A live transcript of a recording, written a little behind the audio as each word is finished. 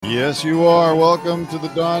Yes, you are. Welcome to the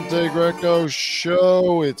Dante Greco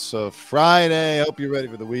show. It's a Friday. Hope you're ready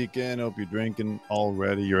for the weekend. Hope you're drinking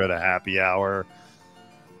already. You're at a happy hour.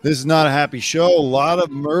 This is not a happy show. A lot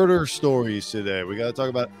of murder stories today. We got to talk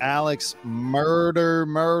about Alex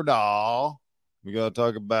Murdaugh. We got to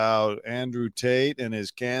talk about Andrew Tate and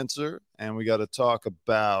his cancer. And we got to talk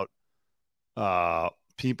about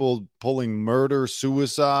people pulling murder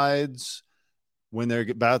suicides when they're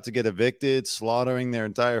about to get evicted, slaughtering their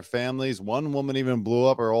entire families. One woman even blew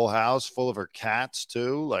up her whole house full of her cats,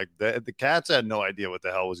 too. Like, the cats had no idea what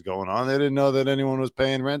the hell was going on. They didn't know that anyone was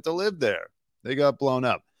paying rent to live there. They got blown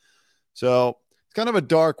up. So it's kind of a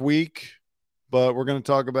dark week, but we're going to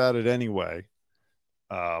talk about it anyway.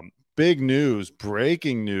 Big news,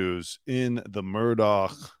 breaking news in the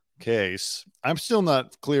Murdaugh case. I'm still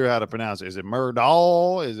not clear how to pronounce it. Is it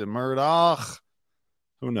Murdaugh? Is it Murdaugh?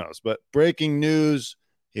 Who knows? But breaking news,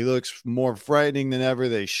 he looks more frightening than ever.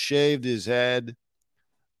 They shaved his head.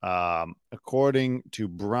 According to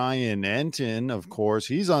Brian Enton, of course,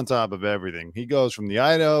 he's on top of everything. He goes from the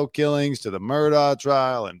Idaho killings to the Murdaugh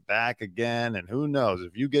trial and back again. And who knows?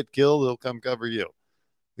 If you get killed, he'll come cover you.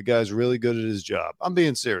 The guy's really good at his job. I'm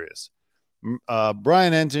being serious.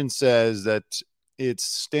 Brian Enton says that it's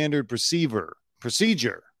standard procedure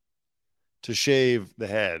to shave the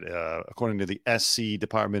head, according to the SC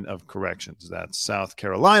Department of Corrections. That's South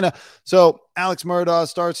Carolina. So Alex Murdaugh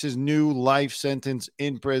starts his new life sentence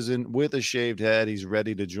in prison with a shaved head. He's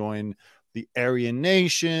ready to join the Aryan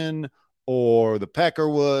Nation or the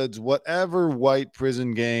Peckerwoods, whatever white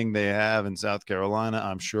prison gang they have in South Carolina.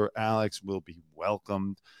 I'm sure Alex will be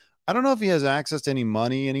welcomed. I don't know if he has access to any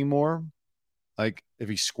money anymore, like if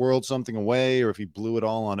he squirreled something away or if he blew it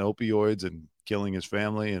all on opioids and killing his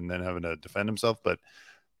family and then having to defend himself. But,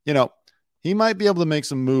 you know, he might be able to make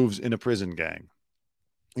some moves in a prison gang.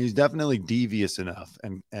 He's definitely devious enough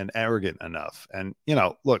and arrogant enough. And, you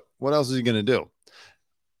know, look, what else is he going to do?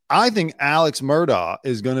 I think Alex Murdaugh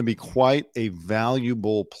is going to be quite a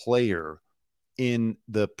valuable player in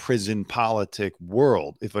the prison politic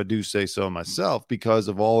world, if I do say so myself, because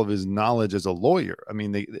of all of his knowledge as a lawyer. I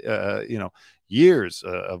mean, years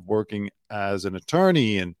of working as an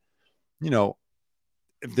attorney. And, you know,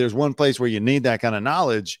 if there's one place where you need that kind of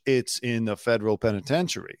knowledge, it's in the federal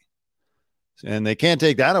penitentiary. And they can't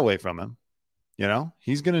take that away from him. You know,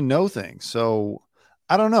 he's going to know things. So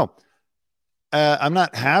I don't know. I'm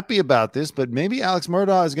not happy about this, but maybe Alex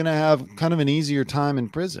Murdaugh is going to have kind of an easier time in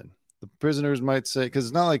prison. The prisoners might say, because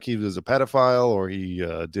it's not like he was a pedophile or he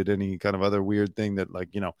did any kind of other weird thing that,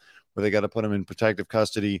 like, you know, where they got to put him in protective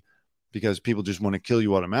custody because people just want to kill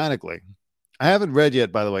you automatically. I haven't read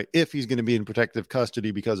yet, by the way, if he's going to be in protective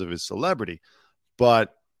custody because of his celebrity,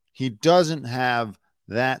 but he doesn't have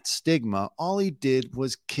that stigma. All he did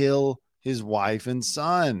was kill his wife and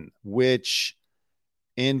son, which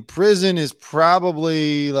in prison is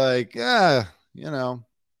probably like, you know,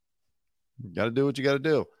 you got to do what you got to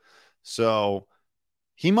do. So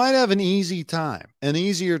he might have an easier time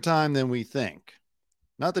than we think.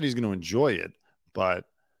 Not that he's going to enjoy it, but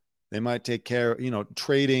they might take care, you know,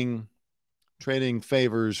 trading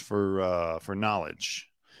favors for knowledge,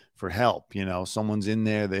 for help. You know, someone's in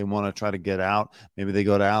there, they want to try to get out. Maybe they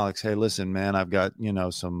go to Alex, hey, listen, man, I've got, you know,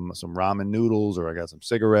 some ramen noodles, or I got some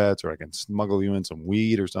cigarettes, or I can smuggle you in some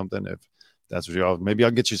weed or something. If that's what you're, maybe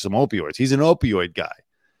I'll get you some opioids. He's an opioid guy.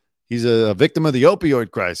 He's a victim of the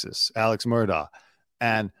opioid crisis, Alex Murdaugh.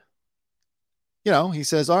 And, you know, he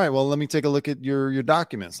says, all right, well, let me take a look at your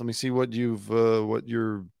documents. Let me see what you've, what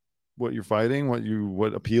you're fighting,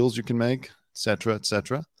 what appeals you can make, et cetera, et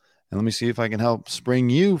cetera. And let me see if I can help spring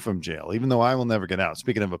you from jail, even though I will never get out.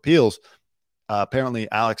 Speaking of appeals, apparently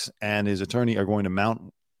Alex and his attorney are going to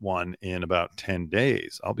mount one in about 10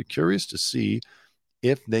 days. I'll be curious to see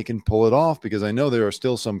if they can pull it off, because I know there are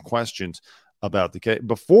still some questions about the case.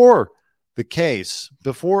 Before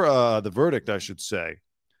the verdict, I should say,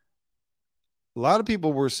 a lot of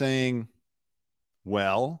people were saying,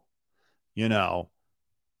 well, you know,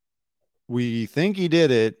 we think he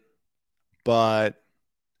did it, but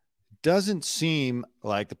it doesn't seem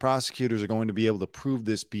like the prosecutors are going to be able to prove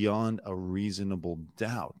this beyond a reasonable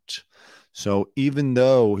doubt. So even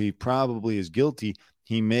though he probably is guilty,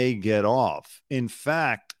 he may get off. In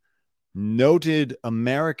fact, noted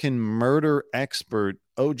American murder expert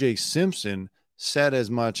O.J. Simpson said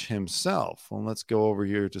as much himself. Well, let's go over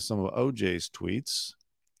here to some of O.J.'s tweets.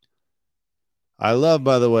 I love,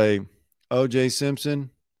 by the way, O.J. Simpson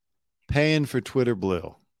paying for Twitter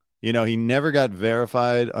Blue. You know, he never got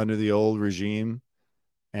verified under the old regime,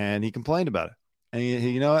 and he complained about it. And he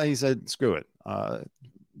you know, he said, screw it.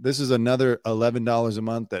 This is another $11 a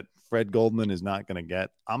month that Fred Goldman is not going to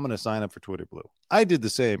get, I'm going to sign up for Twitter Blue. I did the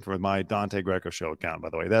same for my Dante Greco show account, by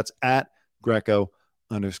the way. That's at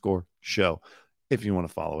Greco_show if you want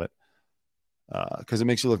to follow it, because it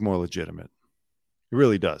makes you look more legitimate. It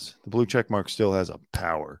really does. The blue check mark still has a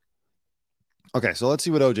power. Okay, so let's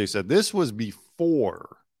see what OJ said. This was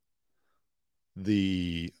before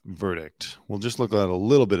the verdict. We'll just look at a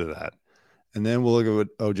little bit of that, and then we'll look at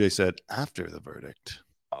what OJ said after the verdict.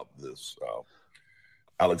 Of this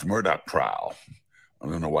Alex Murdaugh trial. I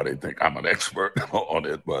don't know why they think I'm an expert on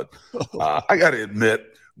it, but I got to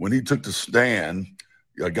admit, when he took the stand,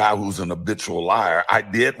 a guy who's an habitual liar, I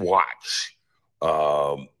did watch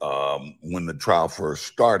when the trial first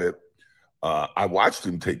started. I watched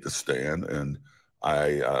him take the stand, and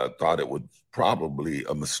I thought it was probably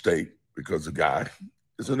a mistake because the guy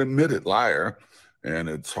is an admitted liar, and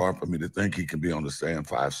it's hard for me to think he can be on the stand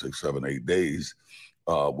 5, 6, 7, 8 days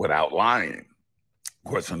without lying.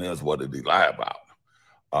 Question is, what did he lie about?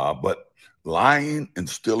 But lying and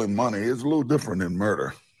stealing money is a little different than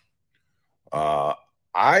murder.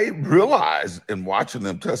 I realized in watching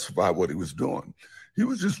them testify what he was doing. He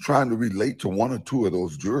was just trying to relate to one or two of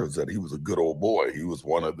those jurors that he was a good old boy. He was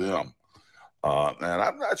one of them. And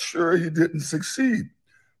I'm not sure he didn't succeed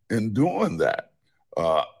in doing that.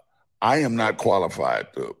 I am not qualified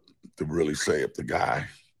to really say if the guy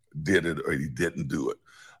did it or he didn't do it.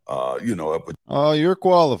 Oh, you're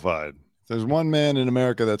qualified. There's one man in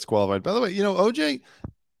America that's qualified. By the way, OJ,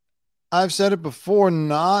 I've said it before,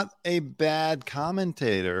 not a bad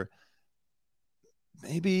commentator.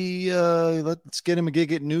 Maybe let's get him a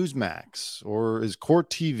gig at Newsmax, or is Court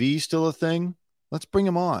TV still a thing? Let's bring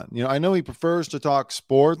him on. I know he prefers to talk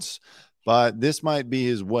sports, but this might be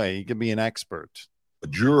his way. He could be an expert. A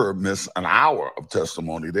juror missed an hour of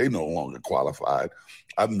testimony. They no longer qualified.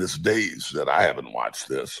 I've missed days that I haven't watched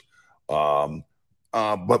this. But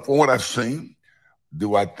from what I've seen,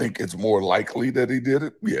 do I think it's more likely that he did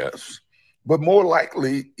it? Yes. But more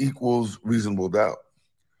likely equals reasonable doubt.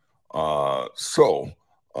 So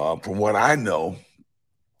from what I know,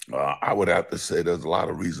 I would have to say there's a lot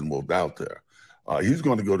of reasonable doubt there. He's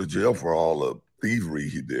going to go to jail for all the thievery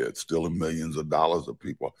he did, stealing millions of dollars of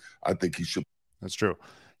people. I think he should. That's true.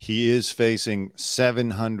 He is facing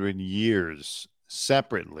 700 years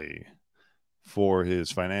separately for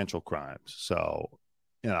his financial crimes. So,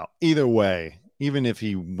 either way, even if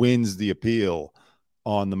he wins the appeal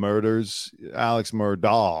on the murders, Alex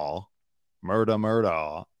Murdaugh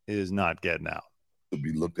is not getting out. To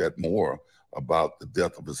be looked at more about the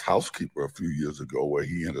death of his housekeeper a few years ago, where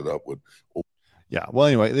he ended up with. Yeah. Well,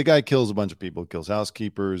 anyway, the guy kills a bunch of people. He kills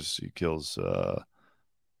housekeepers. He kills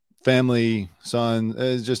family, son.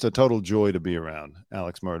 It's just a total joy to be around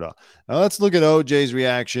Alex Murdaugh. Now let's look at OJ's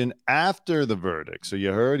reaction after the verdict. So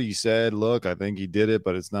you heard he said, look, I think he did it,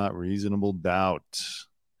 but it's not reasonable doubt.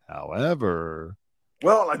 However,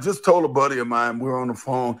 well, I just told a buddy of mine, we were on the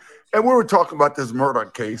phone, and we were talking about this murder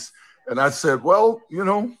case. And I said, well,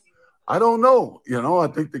 I don't know. I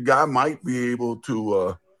think the guy might be able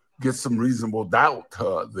to get some reasonable doubt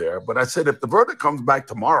there. But I said, if the verdict comes back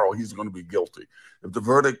tomorrow, he's going to be guilty. If the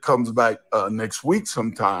verdict comes back next week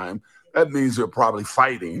sometime, that means they're probably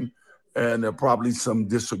fighting and there's probably some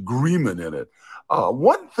disagreement in it.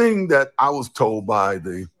 One thing that I was told by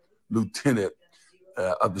the lieutenant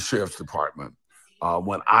of the sheriff's department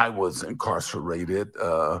when I was incarcerated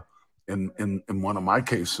in one of my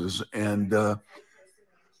cases, and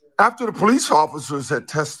after the police officers had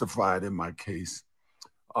testified in my case,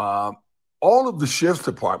 all of the sheriff's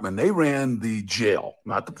department, they ran the jail,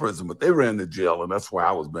 not the prison, but they ran the jail, and that's where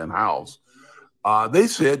I was being housed. They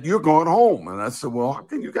said, you're going home. And I said, well, how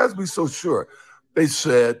can you guys be so sure? They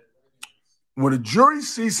said, when a jury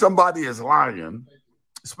sees somebody as lying,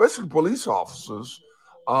 especially police officers,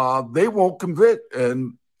 they won't convict.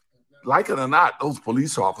 And like it or not, those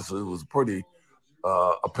police officers, it was pretty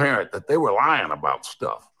apparent that they were lying about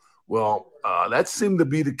stuff. Well, that seemed to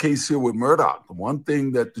be the case here with Murdaugh. The one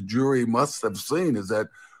thing that the jury must have seen is that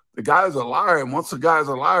the guy's a liar, and once the guy's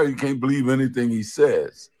a liar, you can't believe anything he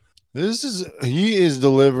says. He is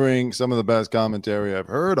delivering some of the best commentary I've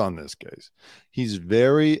heard on this case. He's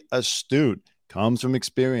very astute, comes from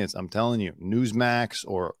experience. I'm telling you, Newsmax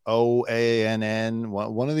or OANN,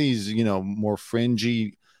 one of these, more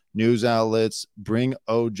fringy news outlets, bring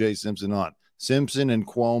O.J. Simpson on. Simpson and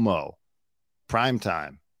Cuomo,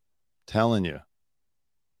 primetime. Telling you.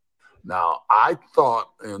 Now, I thought,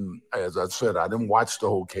 and as I said, I didn't watch the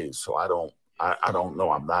whole case, so I don't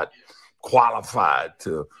know. I'm not qualified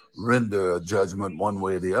to render a judgment one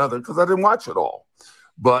way or the other because I didn't watch it all.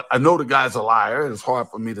 But I know the guy's a liar. It's hard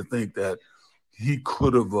for me to think that he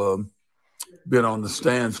could have been on the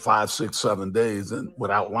stands 5, 6, 7 days and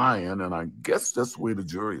without lying. And I guess that's the way the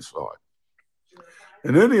jury saw it.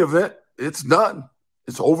 In any event, it's done.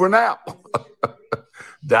 It's over now.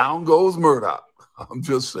 Down goes Murdaugh. I'm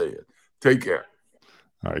just saying. Take care.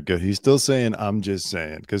 All right, good. He's still saying, I'm just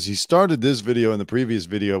saying, because he started this video and the previous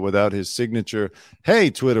video without his signature.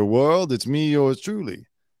 Hey, Twitter world, it's me, yours truly.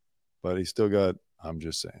 But he still got, I'm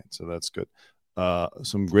just saying. So that's good.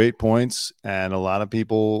 Some great points. And a lot of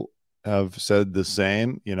people have said the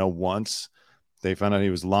same. You know, once they found out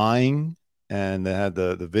he was lying and they had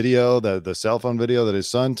the video, the cell phone video that his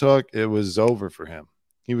son took, it was over for him.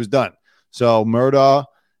 He was done. So Murdaugh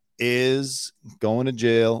is going to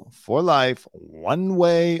jail for life one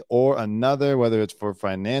way or another, whether it's for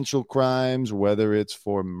financial crimes, whether it's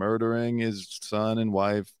for murdering his son and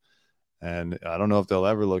wife. And I don't know if they'll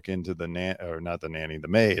ever look into the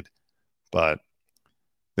maid, but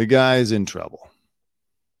the guy's in trouble.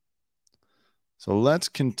 So let's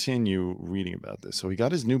continue reading about this. So he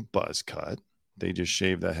got his new buzz cut. They just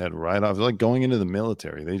shaved that head right off. It's like going into the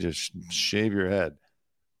military. They just shave your head.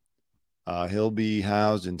 He'll be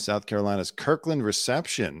housed in South Carolina's Kirkland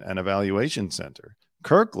Reception and Evaluation Center.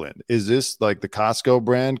 Kirkland, is this like the Costco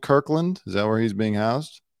brand Kirkland? Is that where he's being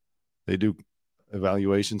housed? They do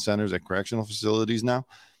evaluation centers at correctional facilities now.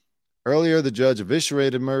 Earlier, the judge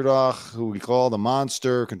eviscerated Murdaugh, who we call the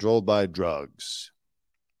monster controlled by drugs.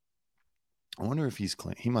 I wonder if he's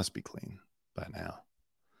clean. He must be clean by now.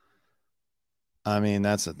 I mean,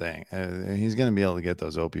 that's the thing. He's going to be able to get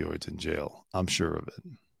those opioids in jail. I'm sure of it.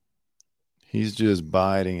 He's just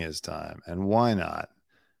biding his time. And why not?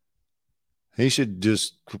 He should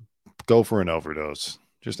just go for an overdose.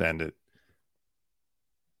 Just end it.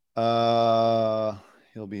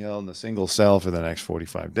 He'll be held in a single cell for the next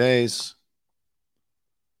 45 days.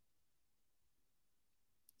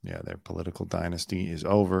 Yeah, their political dynasty is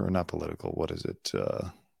over. Or not political. What is it?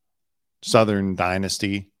 Southern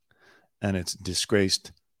dynasty. And its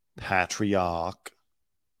disgraced patriarch.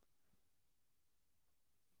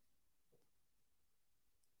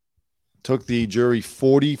 Took the jury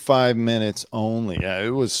 45 minutes only. Yeah,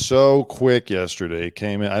 it was so quick yesterday. It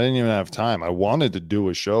came in. I didn't even have time. I wanted to do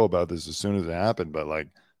a show about this as soon as it happened, but like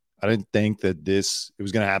I didn't think that it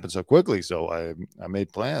was going to happen so quickly. So I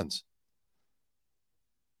made plans.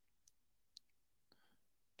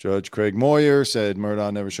 Judge Craig Moyer said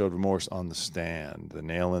Murdaugh never showed remorse on the stand. The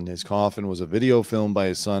nail in his coffin was a video filmed by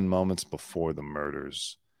his son moments before the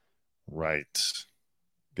murders. Right.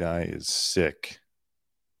 Guy is sick.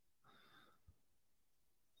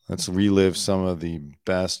 Let's relive some of the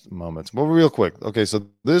best moments. Well, real quick. Okay, so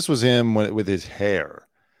this was him with his hair.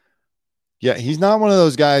 Yeah, he's not one of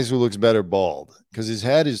those guys who looks better bald because his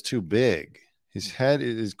head is too big. His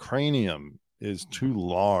cranium is too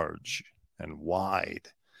large and wide.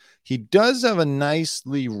 He does have a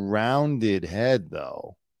nicely rounded head,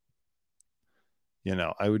 though. You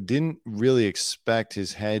know, I didn't really expect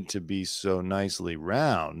his head to be so nicely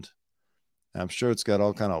round. I'm sure it's got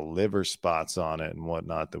all kind of liver spots on it and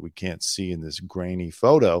whatnot that we can't see in this grainy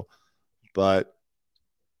photo. But,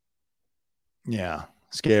 yeah,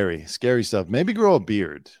 scary stuff. Maybe grow a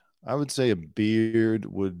beard. I would say a beard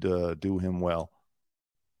would do him well.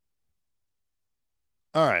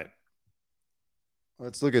 All right.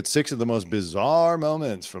 Let's look at 6 of the most bizarre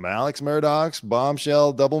moments from Alex Murdaugh's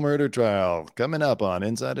bombshell double murder trial coming up on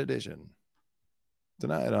Inside Edition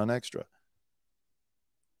tonight on Extra.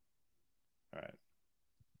 All right.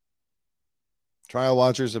 Trial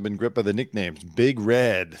watchers have been gripped by the nicknames Big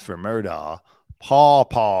Red for Murdaugh, Paw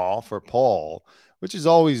Paw for Paul, which is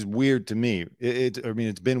always weird to me.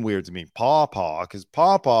 It's been weird to me. Paw Paw, because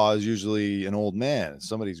Paw Paw is usually an old man,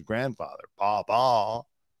 somebody's grandfather. Paw Paw.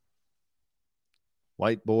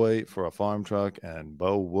 White Boy for a farm truck, and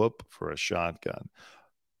Bo Whoop for a shotgun.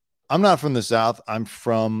 I'm not from the South. I'm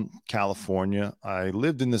from California. I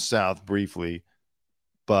lived in the South briefly,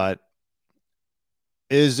 but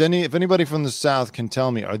if anybody from the South can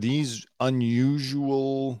tell me, are these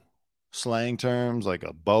unusual slang terms like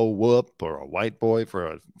a Bo Whoop or a white boy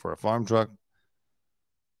for a farm truck?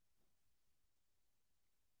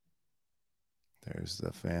 There's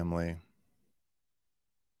the family.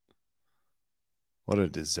 What a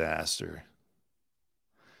disaster.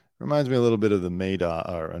 Reminds me a little bit of the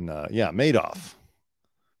Madoff.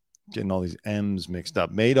 Getting all these M's mixed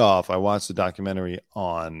up. Madoff, I watched the documentary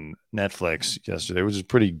on Netflix yesterday, which is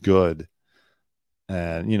pretty good.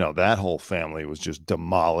 And, that whole family was just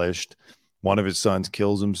demolished. One of his sons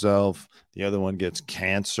kills himself. The other one gets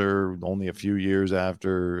cancer only a few years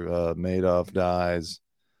after Madoff dies.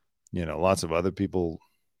 Lots of other people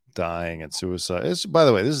dying and suicide. By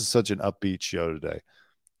the way, this is such an upbeat show today.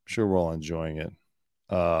 I'm sure we're all enjoying it.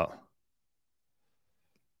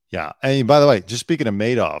 Yeah. And by the way, just speaking of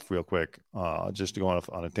Madoff real quick, just to go off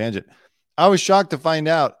on a tangent, I was shocked to find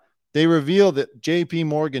out they revealed that JP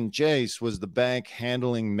Morgan Chase was the bank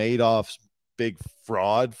handling Madoff's big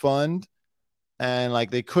fraud fund. And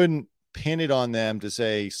like they couldn't pin it on them to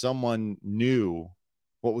say someone knew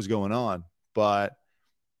what was going on, but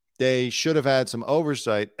they should have had some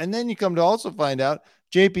oversight. And then you come to also find out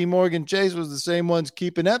JP Morgan Chase was the same ones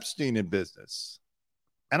keeping Epstein in business.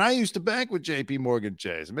 And I used to bank with JP Morgan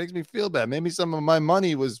Chase. It makes me feel bad. Maybe some of my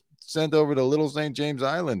money was sent over to Little St. James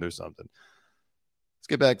Island or something. Let's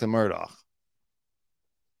get back to Murdaugh.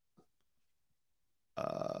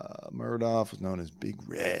 Murdaugh was known as Big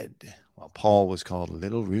Red, while Paul was called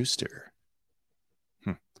Little Rooster.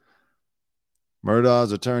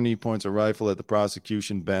 Murdaugh's attorney points a rifle at the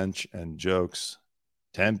prosecution bench and jokes,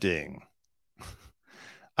 tempting.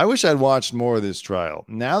 I wish I'd watched more of this trial.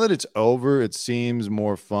 Now that it's over, it seems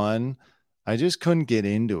more fun. I just couldn't get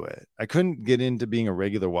into it. I couldn't get into being a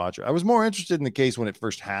regular watcher. I was more interested in the case when it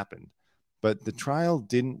first happened, but the trial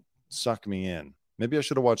didn't suck me in. Maybe I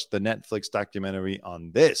should have watched the Netflix documentary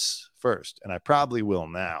on this first, and I probably will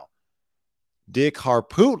now. Dick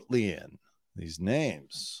Harpootlian. These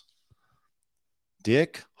names.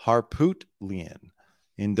 Dick Harpootlian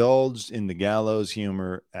indulged in the gallows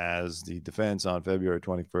humor as the defense on February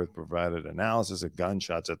 21st provided analysis of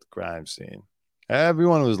gunshots at the crime scene.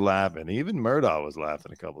 Everyone was laughing. Even Murdaugh was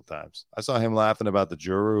laughing a couple times. I saw him laughing about the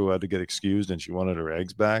juror who had to get excused and she wanted her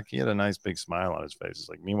eggs back. He had a nice big smile on his face. It's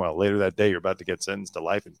like, meanwhile, later that day, you're about to get sentenced to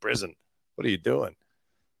life in prison. What are you doing?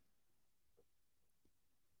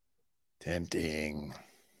 Tempting.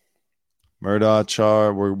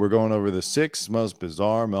 Murdaugh we're going over the 6 most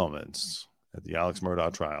bizarre moments at the Alex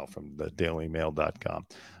Murdaugh trial from the dailymail.com.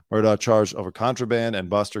 Murdaugh charged over contraband and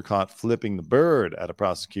Buster caught flipping the bird at a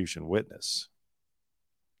prosecution witness.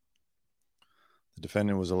 The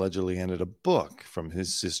defendant was allegedly handed a book from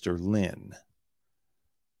his sister Lynn.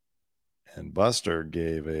 And Buster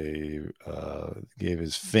gave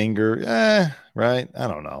his finger, right? I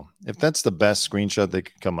don't know. If that's the best screenshot they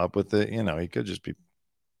could come up with it, he could just be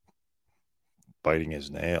biting his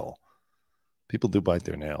nail. People do bite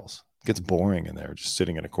their nails. It gets boring in there, just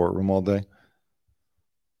sitting in a courtroom all day.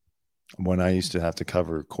 When I used to have to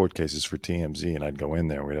cover court cases for TMZ and I'd go in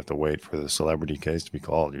there, we'd have to wait for the celebrity case to be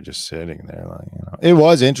called. You're just sitting there. It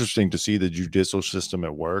was interesting to see the judicial system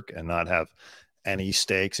at work and not have any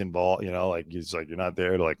stakes involved. It's like you're not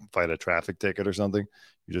there to fight a traffic ticket or something.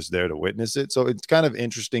 You're just there to witness it. So it's kind of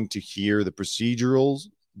interesting to hear the procedures,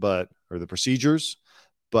 but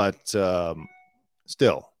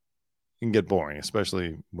still, it can get boring,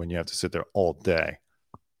 especially when you have to sit there all day.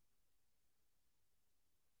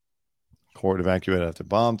 Court evacuated after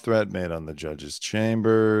bomb threat made on the judge's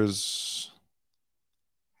chambers.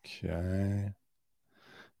 Okay.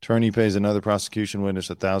 Attorney pays another prosecution witness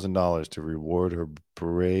 $1,000 to reward her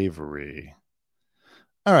bravery.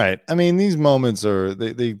 All right. I mean, these moments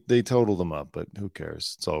they total them up, but who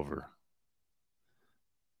cares? It's over.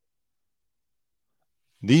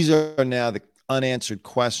 These are now the unanswered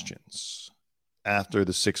questions after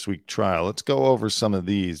the 6-week trial. Let's go over some of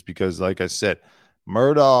these because, like I said,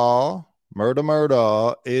 Murdaugh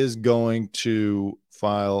is going to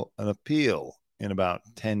file an appeal in about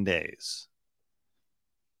 10 days.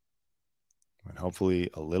 And hopefully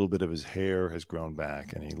a little bit of his hair has grown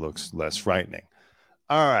back and he looks less frightening.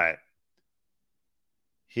 All right.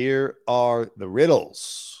 Here are the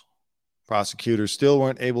riddles prosecutors still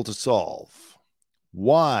weren't able to solve.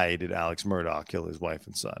 Why did Alex Murdaugh kill his wife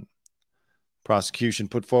and son? Prosecution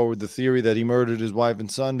put forward the theory that he murdered his wife and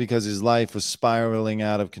son because his life was spiraling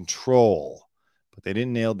out of control, but they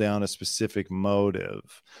didn't nail down a specific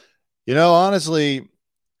motive. Honestly,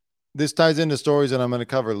 this ties into stories that I'm going to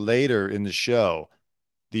cover later in the show.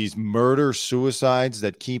 These murder-suicides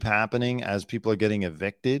that keep happening as people are getting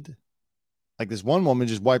evicted. Like this one woman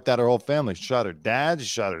just wiped out her whole family. She shot her dad, she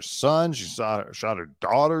shot her son, she shot her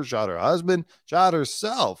daughter, shot her husband, shot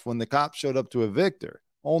herself when the cops showed up to evict her.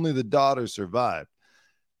 Only the daughter survived.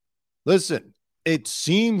 Listen, it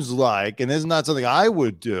seems like, and this is not something I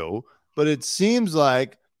would do, but it seems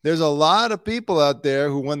like there's a lot of people out there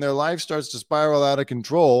who, when their life starts to spiral out of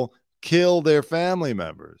control, kill their family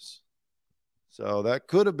members. So that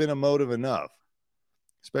could have been a motive enough,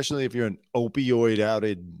 especially if you're an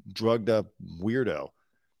opioid-outed, drugged-up weirdo.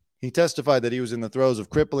 He testified that he was in the throes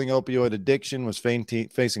of crippling opioid addiction, was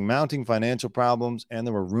facing mounting financial problems, and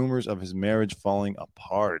there were rumors of his marriage falling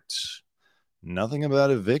apart. Nothing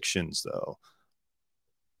about evictions, though.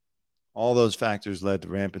 All those factors led to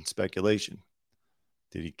rampant speculation.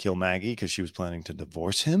 Did he kill Maggie because she was planning to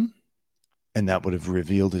divorce him? And that would have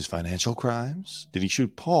revealed his financial crimes? Did he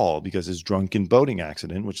shoot Paul because his drunken boating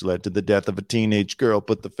accident, which led to the death of a teenage girl,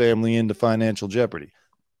 put the family into financial jeopardy?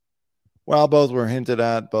 While both were hinted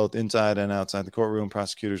at, both inside and outside the courtroom,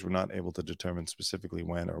 prosecutors were not able to determine specifically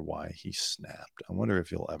when or why he snapped. I wonder if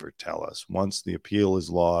he'll ever tell us. Once the appeal is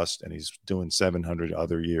lost and he's doing 700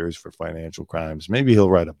 other years for financial crimes, maybe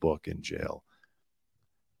he'll write a book in jail.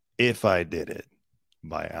 If I Did It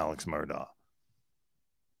by Alex Murdaugh.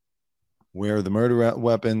 Where are the murder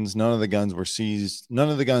weapons? None of the guns were seized. None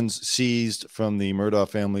of the guns seized from the Murdaugh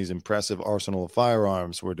family's impressive arsenal of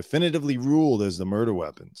firearms were definitively ruled as the murder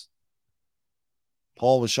weapons.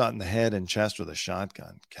 Paul was shot in the head and chest with a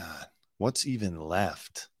shotgun. God, what's even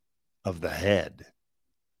left of the head?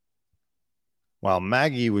 While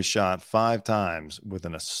Maggie was shot 5 times with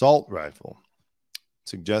an assault rifle,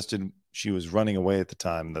 suggested she was running away at the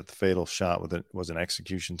time, that the fatal shot with it was an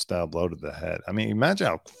execution-style blow to the head. I mean, imagine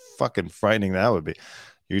how fucking frightening that would be.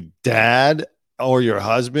 Your dad or your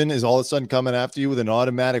husband is all of a sudden coming after you with an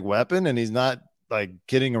automatic weapon, and he's not like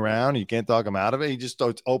kidding around. You can't talk him out of it. He just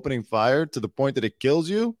starts opening fire to the point that it kills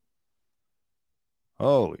you.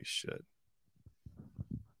 Holy shit.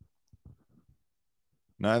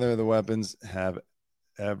 Neither of the weapons have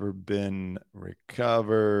ever been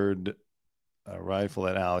recovered. A rifle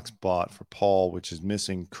that Alex bought for Paul, which is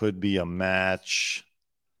missing, could be a match.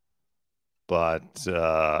 But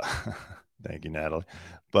thank you, Natalie.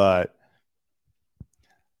 But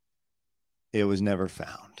it was never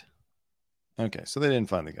found. Okay, so they didn't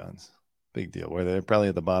find the guns. Big deal. Where they're probably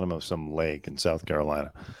at the bottom of some lake in South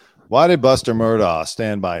Carolina. Why did Buster Murdaugh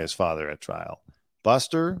stand by his father at trial?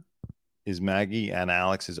 Buster is Maggie and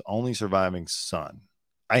Alex's only surviving son.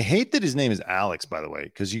 I hate that his name is Alex, by the way,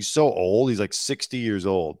 because he's so old. He's like 60 years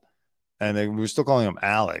old. And we're still calling him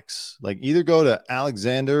Alex. Like, either go to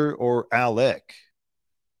Alexander or Alec.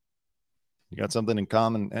 You got something in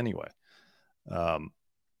common anyway.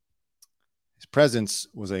 His presence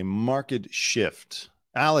was a marked shift.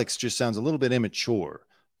 Alex just sounds a little bit immature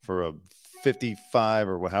for a 55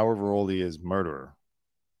 or however old he is murderer.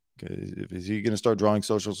 Is he going to start drawing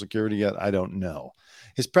Social Security yet? I don't know.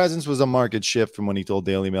 His presence was a marked shift from when he told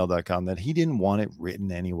DailyMail.com that he didn't want it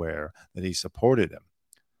written anywhere that he supported him.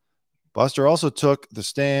 Buster also took the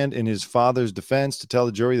stand in his father's defense to tell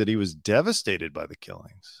the jury that he was devastated by the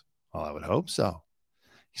killings. Well, I would hope so.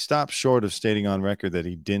 He stopped short of stating on record that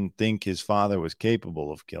he didn't think his father was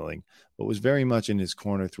capable of killing, but was very much in his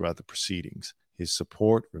corner throughout the proceedings. His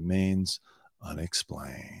support remains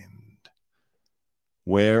unexplained.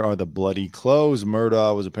 Where are the bloody clothes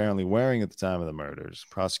Murdaugh was apparently wearing at the time of the murders?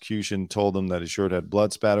 Prosecution told them that his shirt had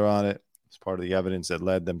blood spatter on it. It's part of the evidence that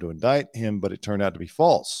led them to indict him, but it turned out to be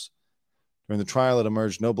false. During the trial, it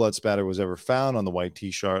emerged no blood spatter was ever found on the white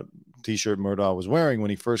t-shirt Murdaugh was wearing when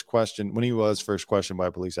he was first questioned by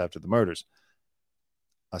police after the murders.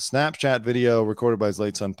 A Snapchat video recorded by his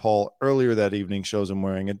late son Paul earlier that evening shows him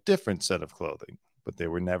wearing a different set of clothing, but they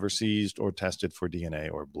were never seized or tested for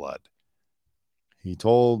DNA or blood. He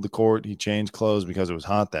told the court he changed clothes because it was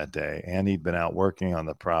hot that day and he'd been out working on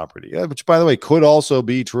the property, which, by the way, could also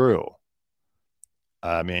be true.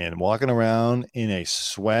 I mean, walking around in a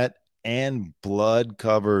sweat and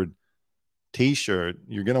blood-covered T-shirt,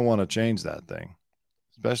 you're going to want to change that thing,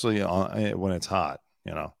 especially when it's hot,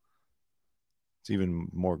 you know. It's even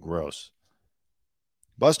more gross.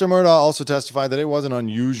 Buster Murdaugh also testified that it wasn't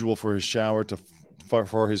unusual for his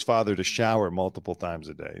father to shower multiple times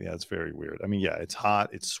a day. Yeah, it's very weird. I mean, yeah, it's hot,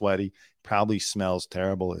 it's sweaty, probably smells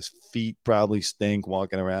terrible. His feet probably stink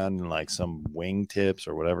walking around in like some wingtips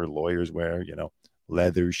or whatever lawyers wear, you know,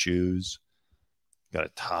 leather shoes. Got a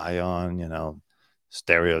tie on, you know,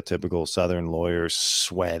 stereotypical Southern lawyer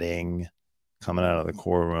sweating, coming out of the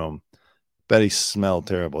courtroom. Bet he smelled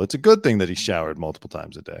terrible. It's a good thing that he showered multiple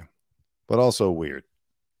times a day, but also weird.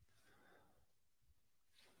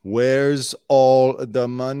 Where's all the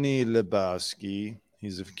money, Lebowski?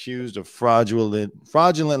 He's accused of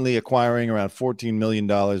fraudulently acquiring around $14 million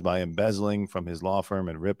by embezzling from his law firm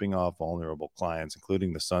and ripping off vulnerable clients,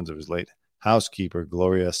 including the sons of his late housekeeper,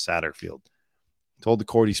 Gloria Satterfield. He told the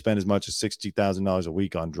court he spent as much as $60,000 a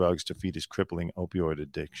week on drugs to feed his crippling opioid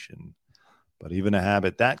addiction. But even a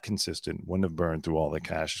habit that consistent wouldn't have burned through all the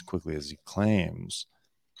cash as quickly as he claims.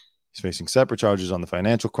 He's facing separate charges on the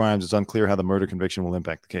financial crimes. It's unclear how the murder conviction will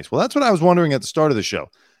impact the case. Well, that's what I was wondering at the start of the show.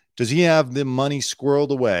 Does he have the money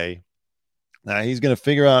squirreled away? He's going to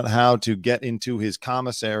figure out how to get into his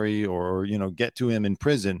commissary or, you know, get to him in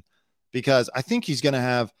prison, because I think he's going to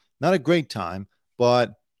have not a great time,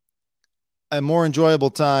 but a more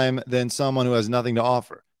enjoyable time than someone who has nothing to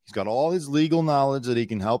offer. He's got all his legal knowledge that he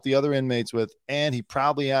can help the other inmates with, and he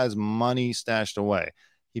probably has money stashed away.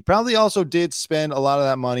 He probably also did spend a lot of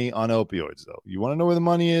that money on opioids, though. You want to know where the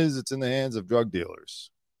money is? It's in the hands of drug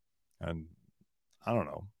dealers. And I don't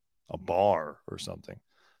know, a bar or something.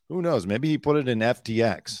 Who knows? Maybe he put it in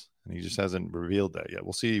FTX, and he just hasn't revealed that yet.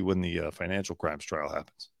 We'll see when the financial crimes trial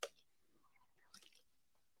happens.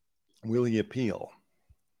 Will he appeal?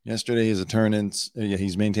 Yesterday, his attorneys,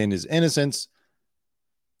 he's maintained his innocence.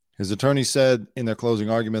 His attorney said in their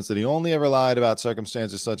closing arguments that he only ever lied about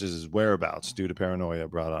circumstances such as his whereabouts due to paranoia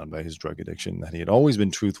brought on by his drug addiction, that he had always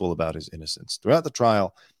been truthful about his innocence. Throughout the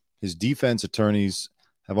trial, his defense attorneys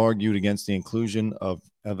have argued against the inclusion of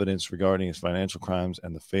evidence regarding his financial crimes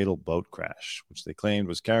and the fatal boat crash, which they claimed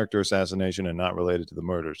was character assassination and not related to the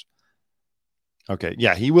murders. Okay,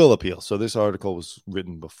 yeah, he will appeal. So this article was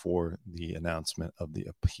written before the announcement of the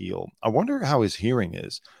appeal. I wonder how his hearing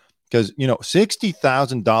is, because, you know,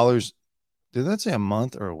 $60,000, did that say a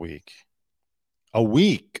month or a week? A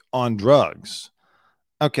week on drugs.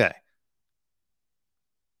 Okay.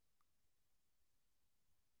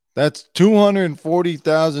 That's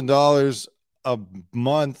 $240,000 a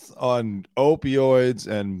month on opioids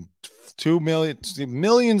and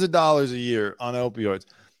millions of dollars a year on opioids.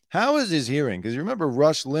 How is his hearing? Because you remember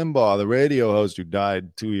Rush Limbaugh, the radio host who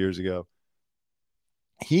died 2 years ago.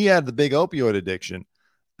 He had the big opioid addiction,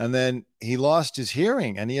 and then he lost his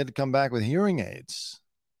hearing, and he had to come back with hearing aids.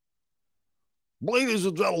 Ladies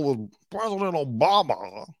and gentlemen, President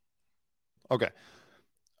Obama. Okay.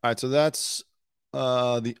 All right, so that's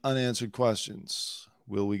the unanswered questions.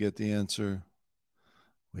 Will we get the answer?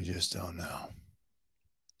 We just don't know.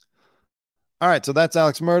 All right, so that's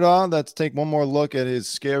Alex Murdaugh. Let's take one more look at his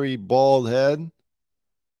scary bald head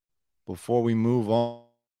before we move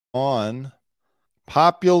on.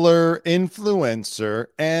 Popular influencer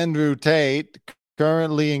Andrew Tate,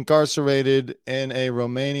 currently incarcerated in a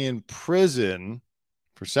Romanian prison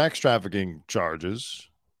for sex trafficking charges.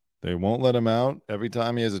 They won't let him out. Every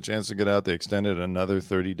time he has a chance to get out, they extend it another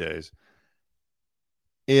 30 days.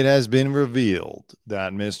 It has been revealed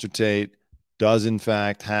that Mr. Tate does in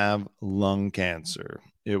fact have lung cancer.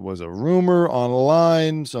 It was a rumor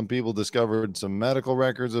online. Some people discovered some medical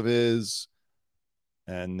records of his,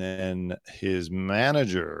 and then his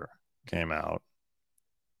manager came out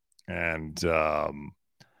and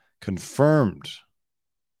confirmed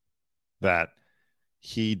that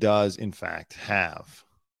he does in fact have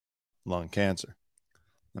lung cancer.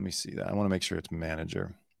 Let me see that. I want to make sure it's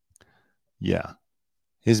manager. Yeah.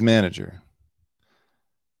 His manager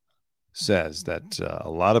says that a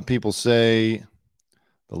lot of people say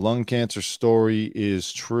the lung cancer story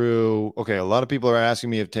is true. Okay, a lot of people are asking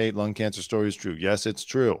me if Tate lung cancer story is true. Yes, it's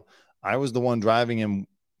true. I was the one driving him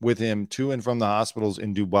with him to and from the hospitals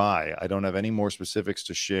in Dubai. I don't have any more specifics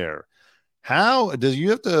to share. How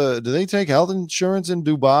do they take health insurance in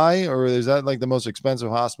Dubai, or is that like the most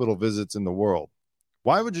expensive hospital visits in the world?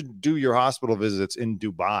 Why would you do your hospital visits in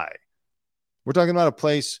Dubai? We're talking about a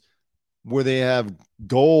place where they have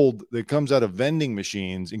gold that comes out of vending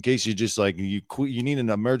machines in case you just like you need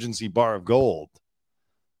an emergency bar of gold,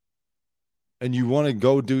 and you want to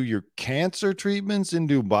go do your cancer treatments in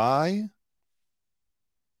Dubai.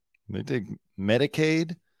 They take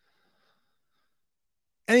Medicaid.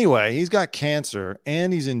 Anyway, he's got cancer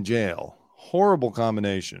and he's in jail. Horrible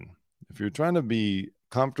combination. If you're trying to be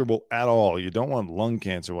comfortable at all, you don't want lung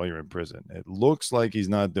cancer while you're in prison. It looks like he's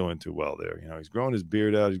not doing too well there. You know, he's growing his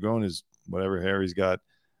beard out. He's growing his whatever hair he's got,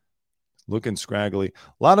 looking scraggly.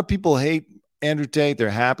 A lot of people hate Andrew Tate. They're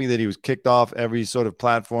happy that he was kicked off every sort of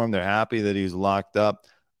platform. They're happy that he's locked up.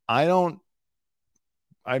 I'm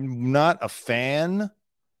not a fan.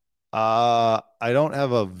 I don't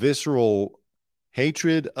have a visceral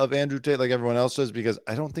hatred of Andrew Tate like everyone else does, because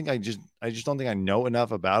I just don't think I know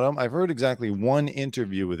enough about him. I've heard exactly one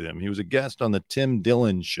interview with him. He was a guest on the Tim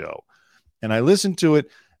Dillon show, and I listened to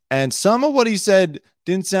it, and some of what he said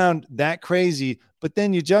didn't sound that crazy, but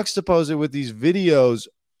then you juxtapose it with these videos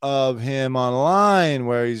of him online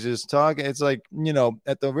where he's just talking. It's like, you know,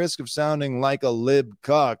 at the risk of sounding like a lib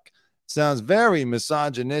cuck, it sounds very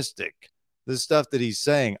misogynistic, the stuff that he's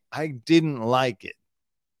saying. I didn't like it.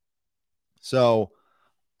 So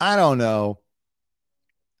I don't know.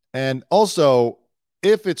 And also,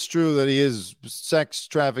 if it's true that he is sex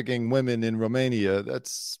trafficking women in Romania,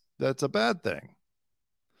 that's a bad thing.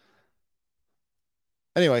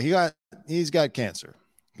 Anyway, he's got cancer.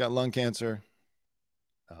 Got lung cancer.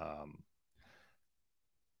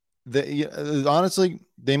 Honestly,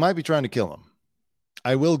 they might be trying to kill him.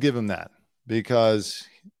 I will give him that, because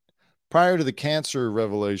prior to the cancer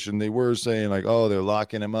revelation, they were saying like, oh, they're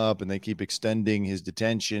locking him up and they keep extending his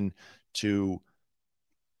detention to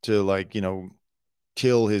like,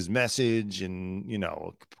 kill his message and,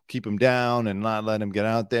 keep him down and not let him get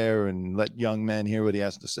out there and let young men hear what he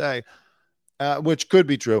has to say, which could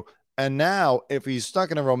be true. And now if he's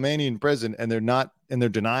stuck in a Romanian prison and they're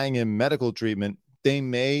denying him medical treatment, they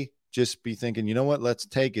may just be thinking, you know what, let's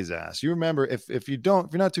take his ass. You remember, if you're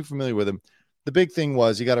not too familiar with him, the big thing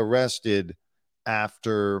was he got arrested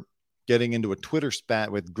after getting into a Twitter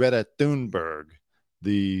spat with Greta Thunberg,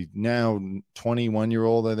 the now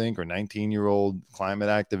 21-year-old, I think, or 19-year-old climate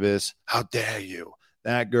activist. How dare you?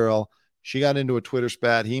 That girl, she got into a Twitter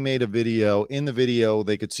spat. He made a video. In the video,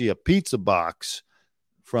 they could see a pizza box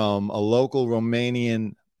from a local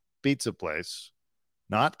Romanian pizza place,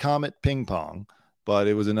 not Comet Ping Pong, but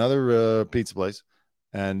it was another pizza place.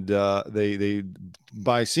 And they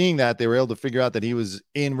by seeing that, they were able to figure out that he was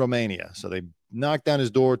in Romania. So they knocked down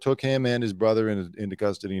his door, took him and his brother into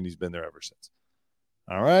custody, and he's been there ever since.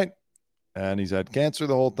 All right. And he's had cancer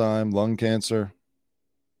the whole time, lung cancer.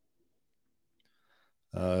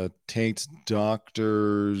 Tate's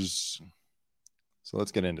doctors. So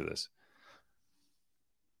let's get into this.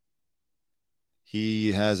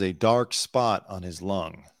 He has a dark spot on his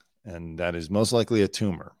lung, and that is most likely a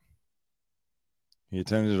tumor. He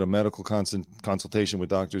attended a medical consultation with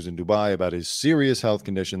doctors in Dubai about his serious health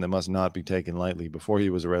condition that must not be taken lightly before he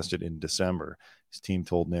was arrested in December, his team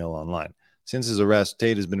told Mail Online. Since his arrest,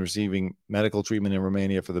 Tate has been receiving medical treatment in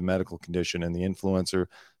Romania for the medical condition, and the influencer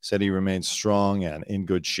said he remains strong and in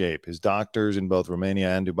good shape. His doctors in both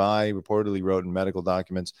Romania and Dubai reportedly wrote in medical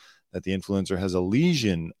documents that the influencer has a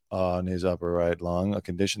lesion on his upper right lung, a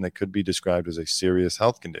condition that could be described as a serious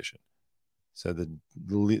health condition. Said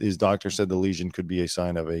that his doctor said the lesion could be a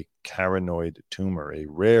sign of a carinoid tumor, a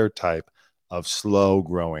rare type of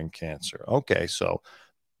slow-growing cancer. Okay, so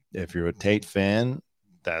if you're a Tate fan,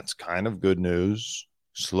 that's kind of good news.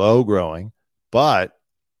 Slow-growing. But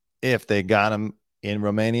if they got him in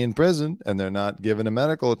Romanian prison and they're not giving him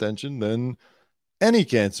medical attention, then any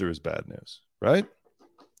cancer is bad news, right?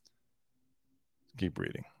 Keep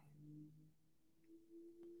reading.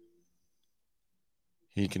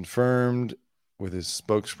 He confirmed with his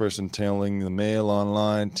spokesperson telling the Mail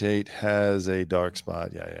Online, Tate has a dark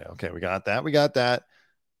spot. Yeah. Okay, we got that.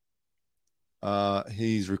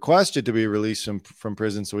 He's requested to be released from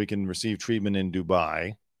prison so he can receive treatment in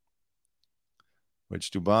Dubai.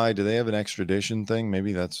 Which Dubai, do they have an extradition thing?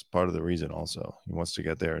 Maybe that's part of the reason also. He wants to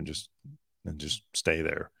get there and just stay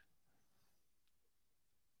there.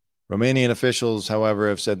 Romanian officials, however,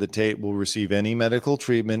 have said that Tate will receive any medical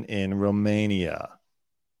treatment in Romania.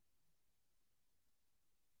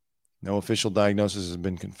 No official diagnosis has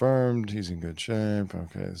been confirmed. He's in good shape.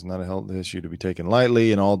 Okay, it's not a health issue to be taken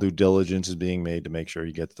lightly, and all due diligence is being made to make sure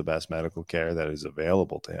he gets the best medical care that is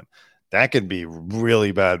available to him. That could be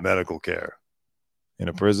really bad medical care in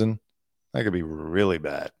a prison. That could be really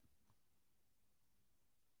bad.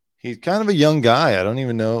 He's kind of a young guy. I don't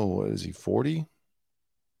even know. What is he, 40?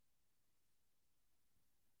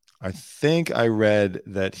 I think I read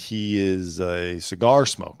that he is a cigar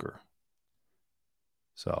smoker.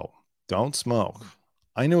 So don't smoke.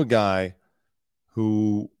 I knew a guy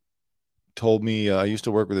who told me, I used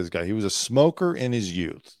to work with this guy. He was a smoker in his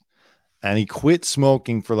youth, and he quit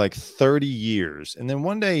smoking for like 30 years. And then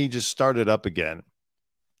one day he just started up again,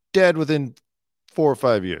 dead within 4 or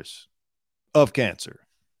 5 years of cancer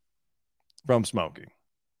from smoking.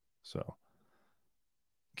 So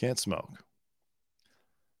can't smoke.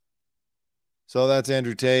 So that's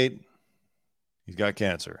Andrew Tate. He's got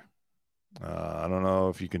cancer. I don't know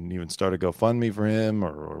if you can even start a GoFundMe for him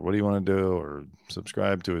or what do you want to do, or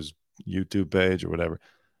subscribe to his YouTube page or whatever.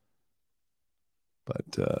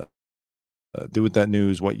 But do with that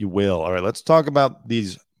news what you will. All right, let's talk about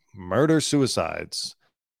these murder-suicides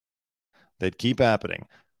that keep happening.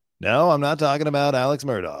 No, I'm not talking about Alex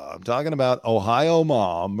Murdaugh. I'm talking about Ohio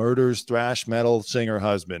mom murders thrash metal singer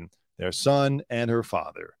husband, their son, and her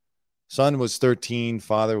father. Son was 13,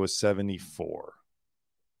 father was 74.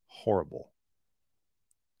 Horrible.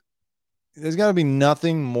 There's got to be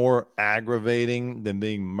nothing more aggravating than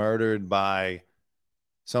being murdered by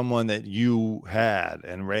someone that you had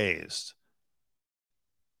and raised.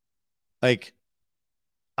 Like,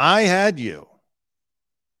 I had you,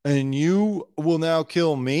 and you will now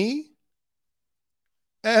kill me?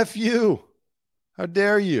 F you. How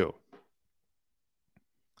dare you?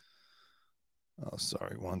 Oh,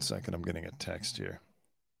 sorry. 1 second. I'm getting a text here.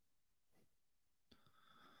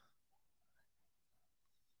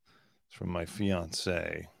 It's from my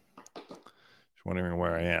fiance. She's She's wondering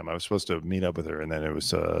where I am. I was supposed to meet up with her, and then it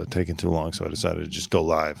was taking too long, so I decided to just go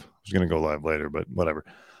live. I was going to go live later, but whatever.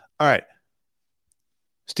 All right.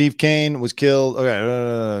 Steve Kane was killed.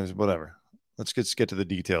 Okay, whatever. Let's get to the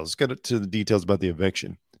details. Let's get to the details about the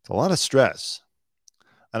eviction. It's a lot of stress.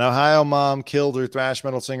 An Ohio mom killed her thrash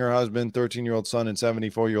metal singer husband, 13-year-old son, and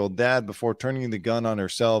 74-year-old dad before turning the gun on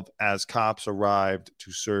herself as cops arrived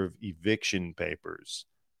to serve eviction papers.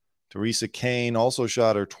 Teresa Kane also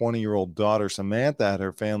shot her 20-year-old daughter, Samantha, at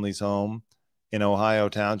her family's home in Ohio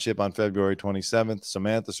Township on February 27th.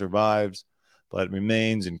 Samantha survives, but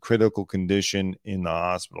remains in critical condition in the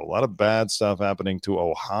hospital. A lot of bad stuff happening to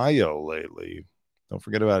Ohio lately. Don't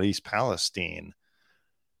forget about East Palestine.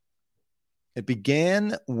 It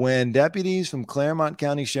began when deputies from Claremont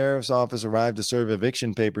County Sheriff's Office arrived to serve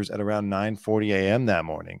eviction papers at around 9:40 a.m. that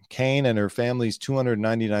morning. Kane and her family's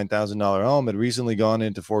 $299,000 home had recently gone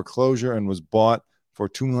into foreclosure and was bought for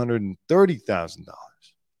 $230,000.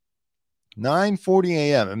 9:40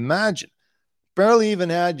 a.m. Imagine. Barely even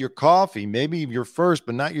had your coffee, maybe your first,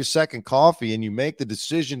 but not your second coffee, and you make the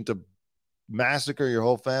decision to massacre your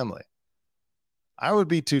whole family. I would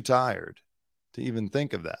be too tired to even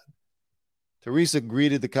think of that. Teresa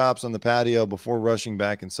greeted the cops on the patio before rushing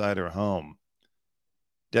back inside her home.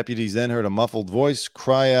 Deputies then heard a muffled voice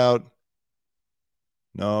cry out,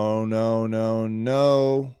 "No, no, no,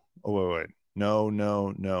 no." Oh, wait. No,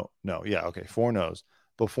 no, no, no. Yeah, okay, 4 no's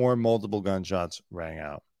before multiple gunshots rang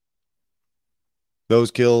out.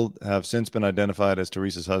 Those killed have since been identified as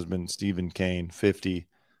Teresa's husband, Stephen Kane, 50,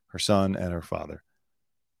 her son, and her father.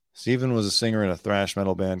 Stephen was a singer in a thrash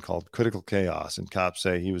metal band called Critical Chaos, and cops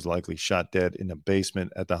say he was likely shot dead in a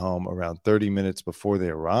basement at the home around 30 minutes before they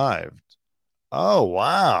arrived. Oh,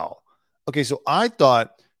 wow. Okay, so I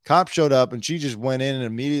thought cops showed up and she just went in and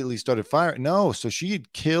immediately started firing. No, so she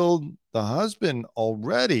had killed the husband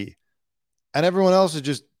already, and everyone else is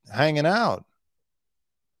just hanging out.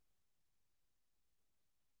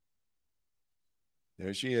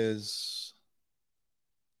 There she is.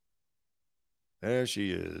 There she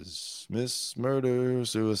is. Miss Murder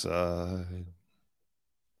Suicide.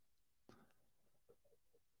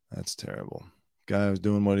 That's terrible. Guy was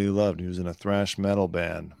doing what he loved. He was in a thrash metal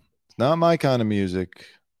band. It's not my kind of music,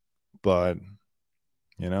 but,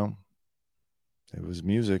 you know, it was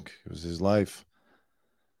music. It was his life.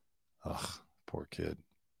 Ugh, poor kid.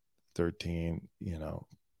 13,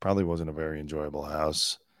 probably wasn't a very enjoyable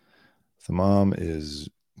house. If the mom is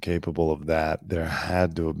capable of that, there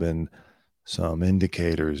had to have been some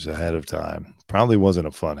indicators ahead of time. Probably wasn't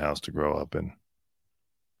a fun house to grow up in.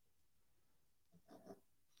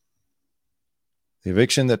 The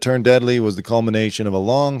eviction that turned deadly was the culmination of a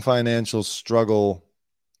long financial struggle.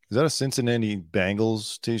 Is that a Cincinnati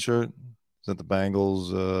Bengals t-shirt? Is that the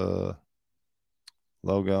Bengals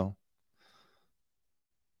logo?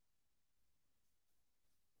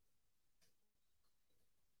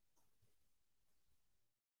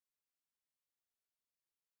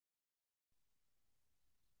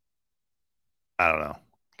 I don't know.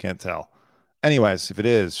 Can't tell. Anyways, if it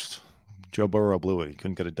is, Joe Burrow blew it. He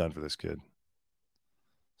couldn't get it done for this kid.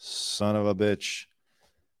 Son of a bitch.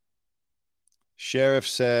 Sheriff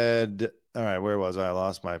said, all right, where was I? I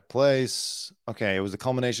lost my place. Okay, it was the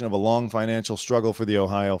culmination of a long financial struggle for the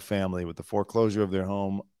Ohio family, with the foreclosure of their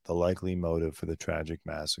home the likely motive for the tragic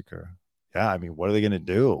massacre. Yeah, I mean, what are they going to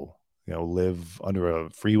do? Live under a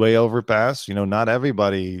freeway overpass? Not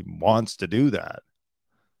everybody wants to do that.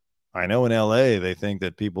 I know in LA they think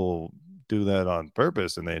that people do that on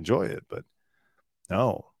purpose and they enjoy it, but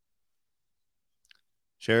no.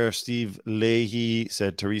 Sheriff Steve Leahy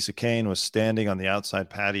said Teresa Kane was standing on the outside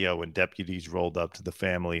patio when deputies rolled up to the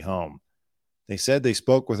family home. They said they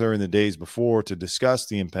spoke with her in the days before to discuss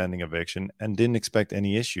the impending eviction and didn't expect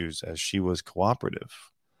any issues as she was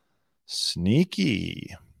cooperative.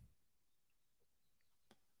 Sneaky.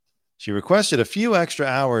 She requested a few extra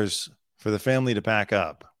hours for the family to pack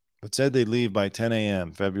up, but said they'd leave by 10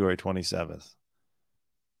 a.m. February 27th.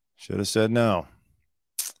 Should have said no.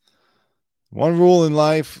 One rule in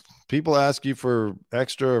life, people ask you for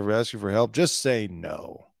extra or ask you for help, just say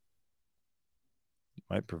no. You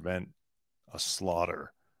might prevent a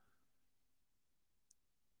slaughter.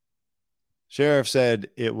 Sheriff said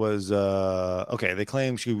it was, okay, they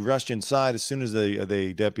claimed she rushed inside as soon as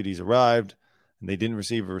the deputies arrived, and they didn't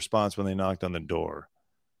receive a response when they knocked on the door.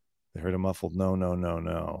 They heard a muffled no, no, no,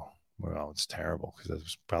 no. Well, it's terrible because that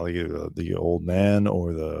was probably either the old man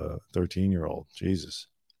or the 13-year-old. Jesus.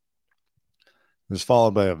 It was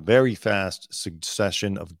followed by a very fast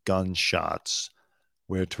succession of gunshots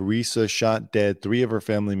where Teresa shot dead 3 of her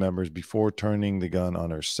family members before turning the gun on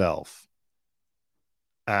herself.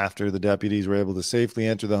 After the deputies were able to safely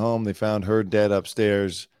enter the home, they found her dead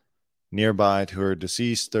upstairs nearby to her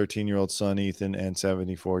deceased 13-year-old son, Ethan, and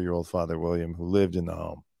 74-year-old father, William, who lived in the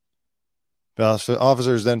home.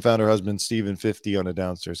 Officers then found her husband, Stephen, 50, on a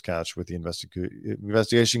downstairs couch, with the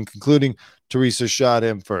investigation concluding Teresa shot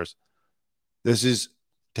him first. This is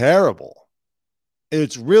terrible.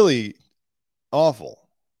 It's really awful.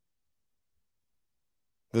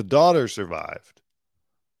 The daughter survived,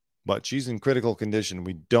 but she's in critical condition.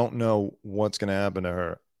 We don't know what's going to happen to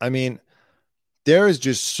her. I mean, there is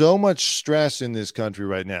just so much stress in this country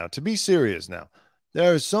right now. To be serious now,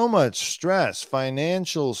 there is so much stress,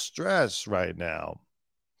 financial stress right now,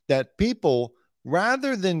 that people,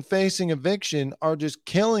 rather than facing eviction, are just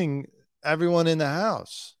killing everyone in the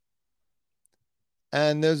house.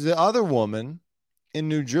 And there's the other woman in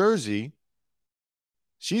New Jersey.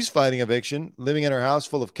 She's fighting eviction, living in her house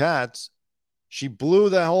full of cats. She blew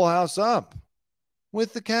the whole house up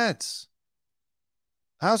with the cats.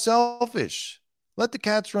 How selfish. Let the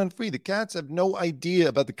cats run free. The cats have no idea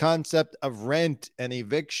about the concept of rent and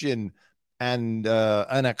eviction and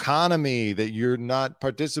an economy that you're not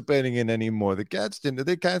participating in anymore. The cats didn't.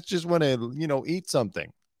 The cats just want to, eat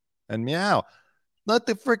something and meow. Let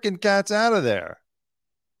the freaking cats out of there.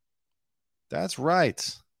 That's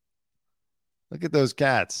right. Look at those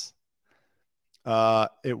cats.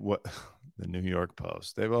 It was the New York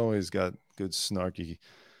Post. They've always got good snarky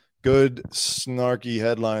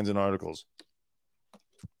headlines and articles.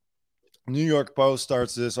 New York Post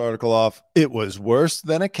starts this article off. It was worse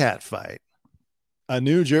than a cat fight. A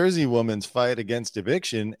New Jersey woman's fight against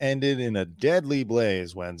eviction ended in a deadly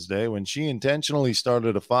blaze Wednesday when she intentionally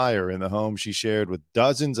started a fire in the home she shared with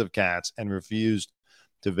dozens of cats and refused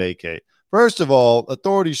to vacate. First of all,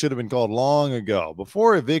 authorities should have been called long ago.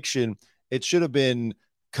 Before eviction, it should have been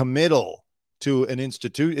committal to an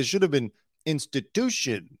institute. It should have been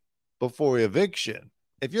institution before eviction.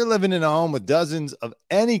 If you're living in a home with dozens of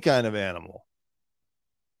any kind of animal,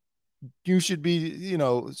 you should be,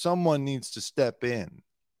 someone needs to step in.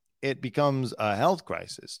 It becomes a health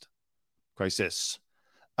crisis.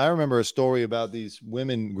 I remember a story about these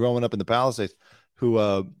women growing up in the Palisades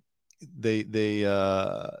who, these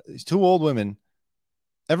two old women,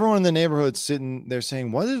 everyone in the neighborhood sitting there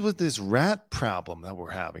saying, what is with this rat problem that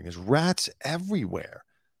we're having? There's rats everywhere.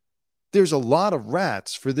 There's a lot of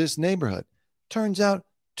rats for this neighborhood. Turns out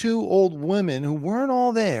two old women who weren't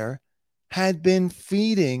all there had been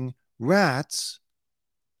feeding rats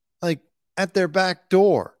like at their back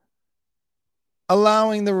door,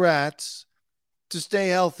 allowing the rats to stay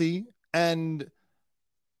healthy and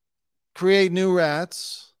create new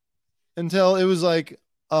rats until it was like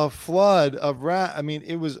a flood of rat. I mean,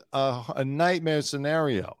 it was a nightmare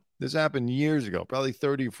scenario. This happened years ago, probably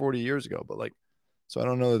 30 or 40 years ago, but so I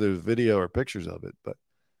don't know that there's video or pictures of it, but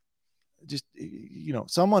just,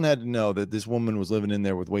 someone had to know that this woman was living in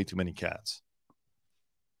there with way too many cats.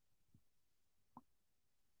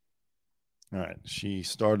 All right. She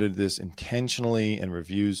started this intentionally and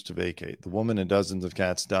refused to vacate. The woman and dozens of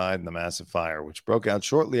cats died in the massive fire, which broke out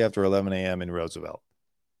shortly after 11 a.m. in Roosevelt.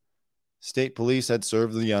 State police had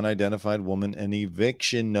served the unidentified woman an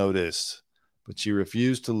eviction notice, but she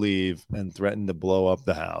refused to leave and threatened to blow up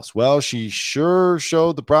the house. Well, she sure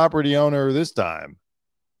showed the property owner this time.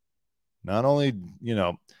 Not only,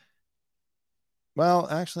 well,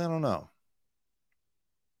 actually, I don't know.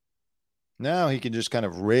 Now he can just kind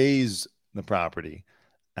of raise the property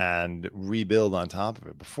and rebuild on top of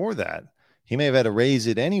it. Before that, he may have had to raise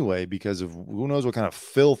it anyway because of who knows what kind of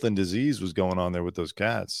filth and disease was going on there with those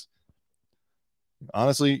cats.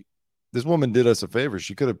 Honestly, this woman did us a favor.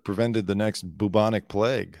 She could have prevented the next bubonic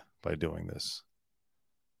plague by doing this.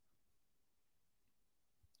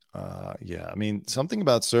 I mean, something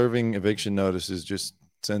about serving eviction notices just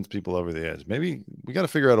sends people over the edge. Maybe we got to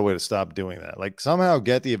figure out a way to stop doing that. Like somehow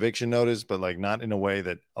get the eviction notice, but not in a way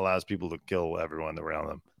that allows people to kill everyone around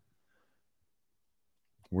them.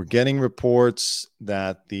 We're getting reports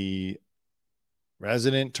that the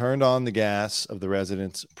resident turned on the gas of the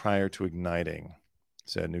residence prior to igniting,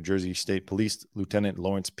 said New Jersey State Police Lieutenant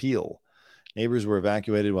Lawrence Peel. Neighbors were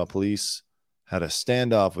evacuated while police had a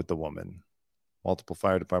standoff with the woman. Multiple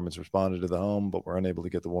fire departments responded to the home, but were unable to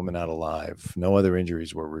get the woman out alive. No other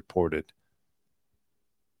injuries were reported.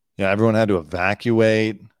 Yeah, everyone had to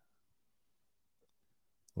evacuate.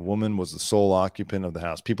 The woman was the sole occupant of the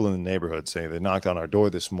house. People in the neighborhood say they knocked on our door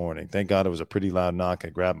this morning. Thank God it was a pretty loud knock. I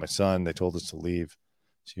grabbed my son. They told us to leave.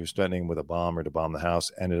 She was threatening with a bomb or to bomb the house.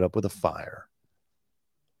 Ended up with a fire.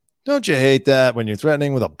 Don't you hate that when you're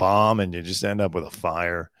threatening with a bomb and you just end up with a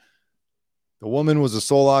fire? The woman was the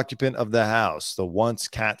sole occupant of the house. The once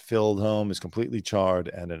cat-filled home is completely charred,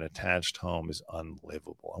 and an attached home is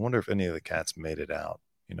unlivable. I wonder if any of the cats made it out.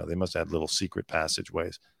 You know, they must have had little secret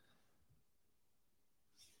passageways.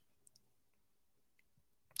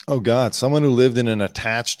 Oh, God. Someone who lived in an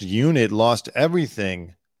attached unit lost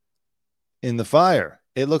everything in the fire.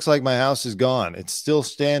 It looks like my house is gone. It's still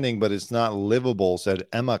standing, but it's not livable, said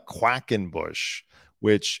Emma Quackenbush,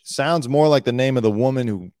 which sounds more like the name of the woman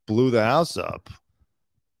who blew the house up.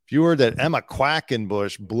 If you heard that Emma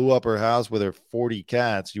Quackenbush blew up her house with her 40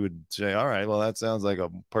 cats, you would say, all right, well, that sounds like a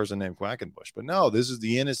person named Quackenbush. But no, this is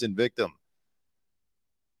the innocent victim.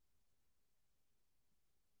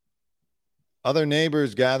 Other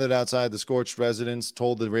neighbors gathered outside the scorched residence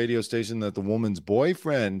told the radio station that the woman's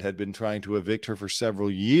boyfriend had been trying to evict her for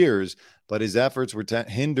several years, but his efforts were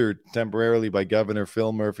hindered temporarily by Governor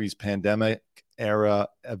Phil Murphy's pandemic-era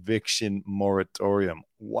eviction moratorium.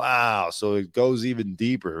 Wow. So it goes even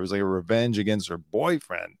deeper. It was like a revenge against her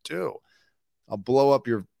boyfriend, too. I'll blow up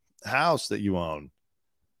your house that you own.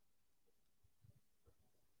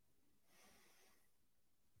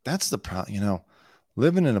 That's the problem, you know.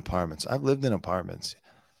 Living in apartments. I've lived in apartments.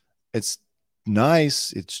 It's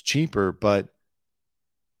nice. It's cheaper, but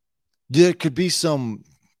there could be some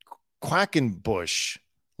Quackenbush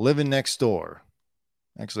living next door.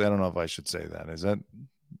 Actually, I don't know if I should say that. Is that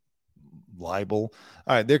libel?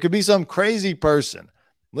 All right. There could be some crazy person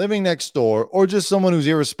living next door, or just someone who's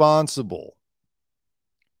irresponsible,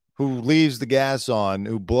 who leaves the gas on,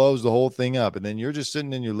 who blows the whole thing up. And then you're just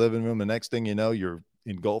sitting in your living room. The next thing you know, you're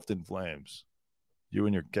engulfed in flames. You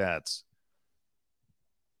and your cats.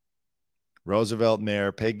 Roosevelt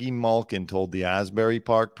Mayor Peggy Malkin told the Asbury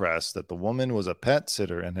Park Press that the woman was a pet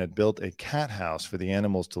sitter and had built a cat house for the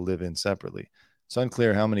animals to live in separately. It's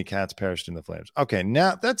unclear how many cats perished in the flames. Okay,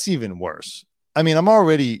 now that's even worse. I mean, I'm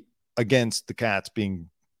already against the cats being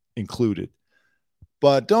included,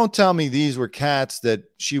 but don't tell me these were cats that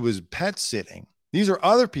she was pet sitting. These are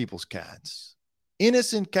other people's cats,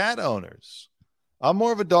 innocent cat owners. I'm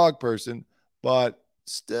more of a dog person, but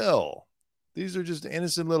still, these are just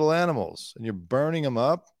innocent little animals, and you're burning them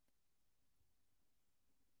up.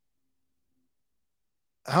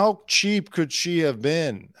 How cheap could she have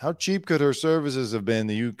been? How cheap could her services have been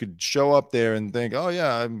that you could show up there and think, oh,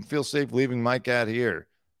 yeah, I feel safe leaving my cat here?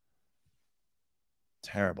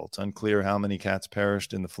 Terrible. It's unclear how many cats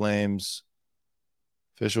perished in the flames.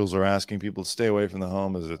 Officials are asking people to stay away from the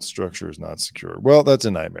home as its structure is not secure. Well, that's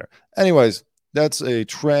a nightmare. Anyways, that's a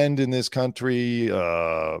trend in this country.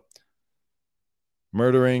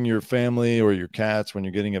 Murdering your family or your cats when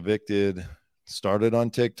you're getting evicted. Started on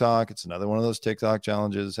TikTok. It's another one of those TikTok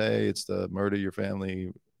challenges. Hey, it's the murder your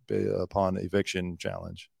family upon eviction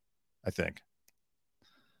challenge, I think.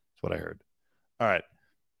 That's what I heard. All right.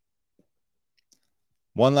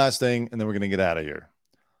 One last thing, and then we're going to get out of here.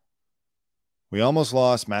 We almost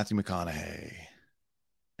lost Matthew McConaughey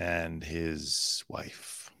and his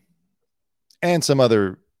wife and some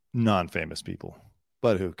other non-famous people,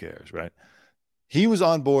 but who cares, right? He was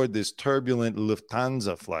on board this turbulent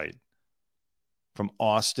Lufthansa flight from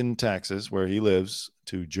Austin, Texas, where he lives,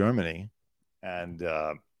 to Germany. And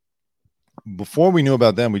before we knew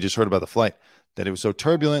about them, we just heard about the flight, that it was so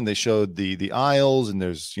turbulent. They showed the aisles, and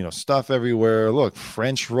there's, you know, stuff everywhere. Look,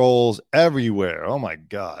 French rolls everywhere. Oh, my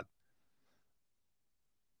God.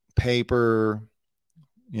 Paper,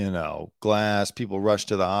 you know, glass. People rushed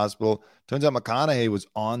to the hospital. Turns out McConaughey was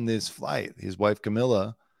on this flight. His wife,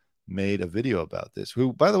 Camilla, made a video about this,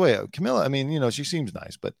 who, by the way, Camilla, I mean, you know, she seems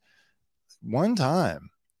nice, but one time,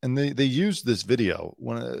 and they used this video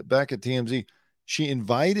when back at TMZ, she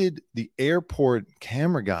invited the airport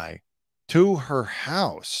camera guy to her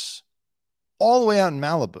house all the way out in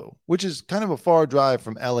Malibu, which is kind of a far drive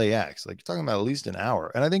from LAX. Like, you're talking about at least an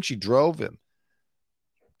hour. And I think she drove him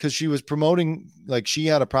because she was promoting, like, she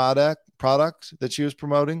had a product that she was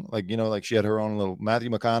promoting, like, you know, like she had her own little, Matthew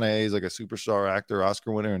McConaughey is like a superstar actor,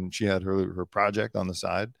 Oscar winner, and she had her project on the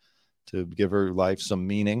side to give her life some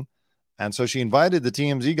meaning. And so she invited the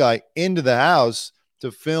TMZ guy into the house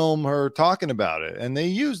to film her talking about it, and they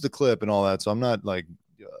used the clip and all that. So I'm not like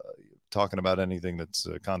talking about anything that's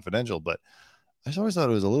confidential, but I just always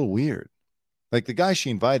thought it was a little weird. Like, the guy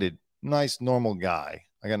she invited, nice, normal guy.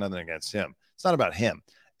 I got nothing against him. It's not about him.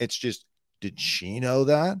 It's just, did she know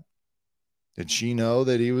that? Did she know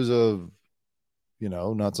that he was a, you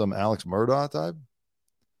know, not some Alex Murdaugh type?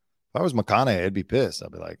 If I was McConaughey, I'd be pissed.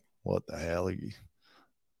 I'd be like, what the hell?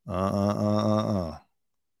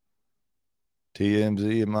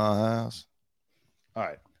 TMZ in my house. All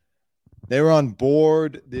right. They were on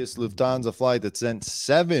board this Lufthansa flight that sent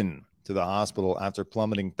 7 to the hospital after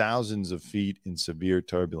plummeting thousands of feet in severe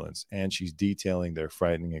turbulence, and she's detailing their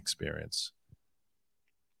frightening experience.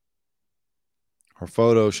 Her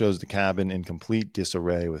photo shows the cabin in complete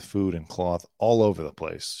disarray with food and cloth all over the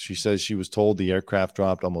place. She says she was told the aircraft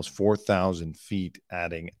dropped almost 4,000 feet,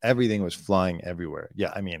 adding everything was flying everywhere.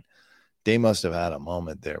 Yeah, I mean, they must have had a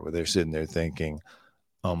moment there where they're sitting there thinking,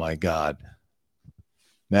 oh my God,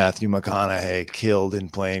 Matthew McConaughey killed in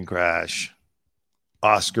plane crash.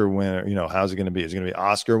 Oscar winner, how's it going to be? Is it going to be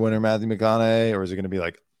Oscar winner Matthew McConaughey, or is it going to be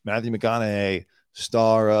like Matthew McConaughey,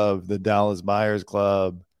 star of the Dallas Buyers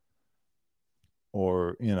Club?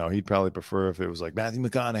 Or, he'd probably prefer if it was like Matthew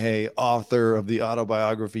McConaughey, author of the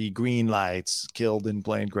autobiography Green Lights, killed in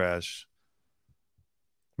plane crash.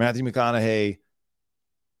 Matthew McConaughey,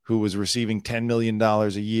 who was receiving $10 million a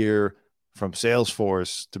year from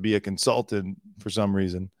Salesforce to be a consultant for some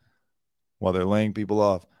reason while they're laying people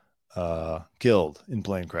off, killed in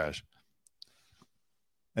plane crash.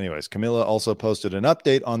 Anyways, Camilla also posted an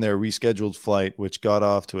update on their rescheduled flight, which got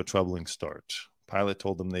off to a troubling start. Pilot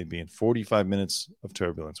told them they'd be in 45 minutes of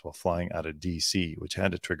turbulence while flying out of D.C., which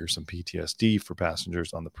had to trigger some PTSD for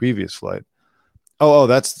passengers on the previous flight. Oh,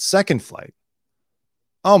 that's the second flight.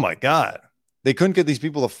 Oh, my God. They couldn't get these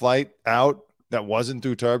people a flight out that wasn't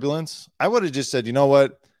through turbulence. I would have just said, you know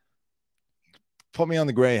what? Put me on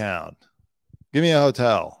the Greyhound. Give me a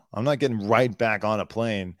hotel. I'm not getting right back on a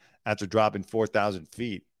plane after dropping 4,000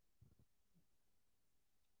 feet.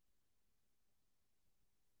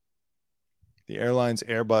 The airline's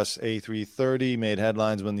Airbus A330 made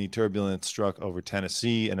headlines when the turbulence struck over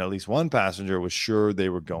Tennessee, and at least one passenger was sure they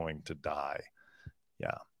were going to die.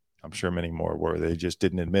 Yeah, I'm sure many more were. They just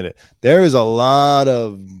didn't admit it. There is a lot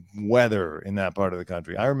of weather in that part of the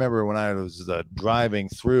country. I remember when I was driving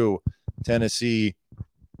through Tennessee,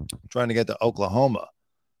 trying to get to Oklahoma,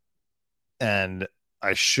 and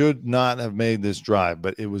I should not have made this drive,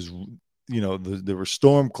 but it was, there were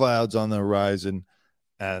storm clouds on the horizon.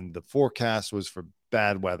 And the forecast was for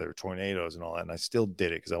bad weather, tornadoes and all that. And I still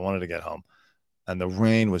did it because I wanted to get home. And the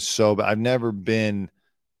rain was so bad. I've never been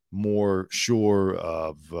more sure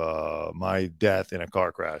of my death in a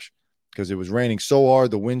car crash because it was raining so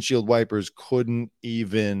hard. The windshield wipers couldn't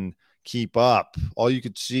even keep up. All you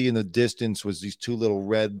could see in the distance was these two little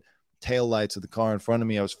red taillights of the car in front of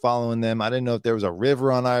me. I was following them. I didn't know if there was a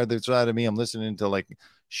river on either side of me. I'm listening to like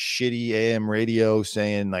shitty AM radio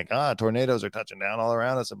saying like, tornadoes are touching down all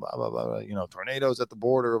around us and blah, blah, blah, blah. Tornadoes at the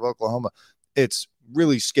border of Oklahoma. It's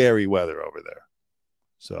really scary weather over there.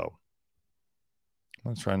 So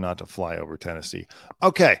I'm trying not to fly over Tennessee.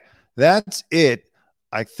 Okay, that's it.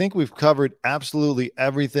 I think we've covered absolutely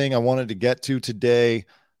everything I wanted to get to today.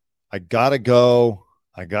 I got to go.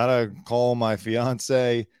 I got to call my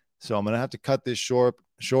fiance. So I'm going to have to cut this short.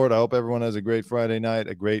 I hope everyone has a great Friday night,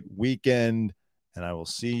 a great weekend. And I will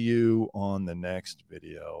see you on the next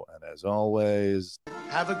video. And as always,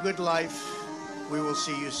 have a good life. We will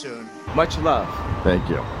see you soon. Much love. Thank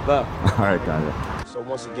you. Love. All right, Dante. So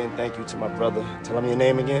once again, thank you to my brother. Tell him your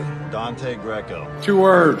name again. Dante Greco. 2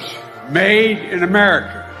 words. Made in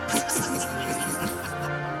America.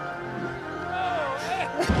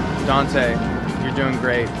 Dante, you're doing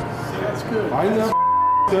great. That's good. I know.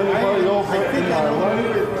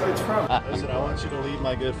 Listen, I want you to leave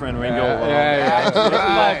my good friend Ringo alone. Yeah.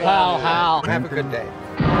 Hal. Have a good day.